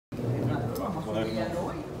ponernos.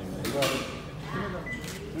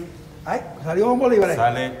 Ay, salió Juan Bolívar.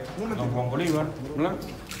 Sale don Juan Bolívar, ¿verdad?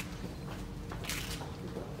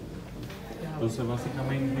 Entonces,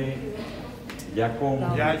 básicamente, ya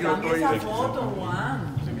con... Ya yo estoy esa foto,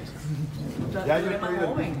 Juan. Ya yo estoy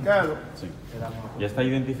identificado. Sí. Ya está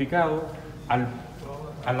identificado.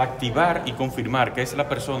 Al activar y confirmar que es la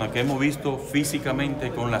persona que hemos visto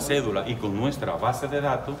físicamente con la cédula y con nuestra base de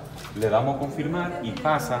datos, le damos a confirmar y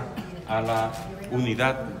pasa a la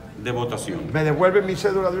unidad de votación. ¿Me devuelve mi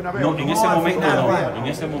cédula de una vez? No, en ese momento final, no. bueno. En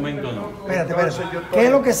ese momento no. Espérate, Entonces, espérate. yo estoy- ¿Qué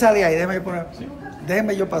es lo que sale ahí? Déjame poner. Sí.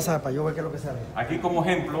 Déjeme yo pasar para yo ver qué es lo que sale. Aquí como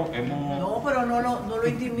ejemplo hemos... No, pero no lo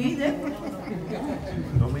intimide.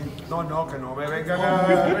 No, que no me vengan a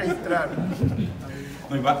registrar.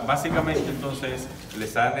 No, y básicamente entonces le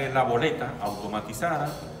sale la boleta automatizada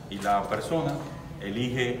y la persona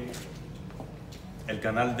elige el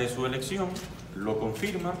canal de su elección, lo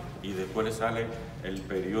confirma y después le sale el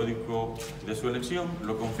periódico de su elección,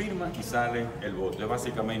 lo confirma y sale el voto. Es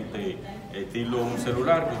básicamente estilo un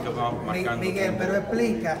celular que usted va marcando. Miguel, pero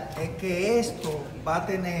explica que esto va a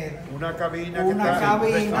tener Una cabina una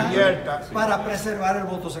cabina abierta. para preservar el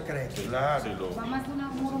voto secreto. Claro. Sí, Vamos a hacer una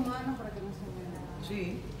muro humano para que no se vea nada.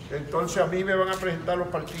 Sí. Entonces a mí me van a presentar los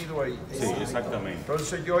partidos ahí. sí, exactamente.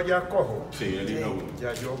 Entonces yo ya cojo. Sí, elige uno.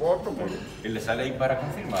 Ya yo voto por... Y le sale ahí para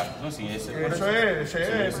confirmar. ¿No? Sí, ese Ese es.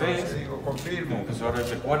 Entonces digo, confirmo. Entonces ahora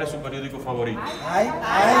dice, ¿cuál es su periódico favorito? Ay,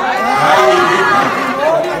 ay,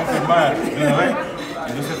 Confirmar.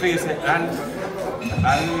 Entonces fíjese,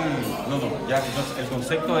 entonces, el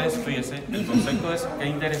concepto es, fíjese, el concepto es que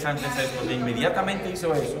interesante es esto, que inmediatamente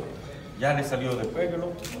hizo eso, ya le salió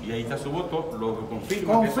despégalo y ahí está su voto, lo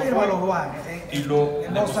confirma. que eso confírmalo, fue, Juan. Y lo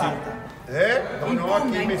en voz deposita. alta. No,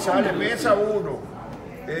 aquí me sale mesa 1.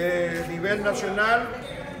 Nivel nacional,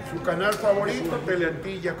 su canal favorito,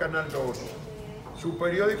 Teleantilla, canal 2. Su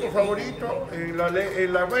periódico favorito, en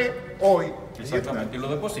la B, hoy. Exactamente, y lo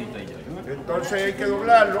deposita y ya. ¿no? Entonces hay que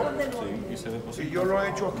doblarlo. Sí, y se deposita. Y yo lo he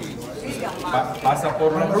hecho aquí. Pasa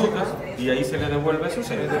por las rutas y ahí se le devuelve su Me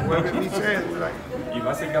cédula. devuelve mi cédula. Y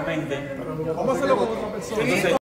básicamente, Vamos a hacerlo con otra persona. entonces,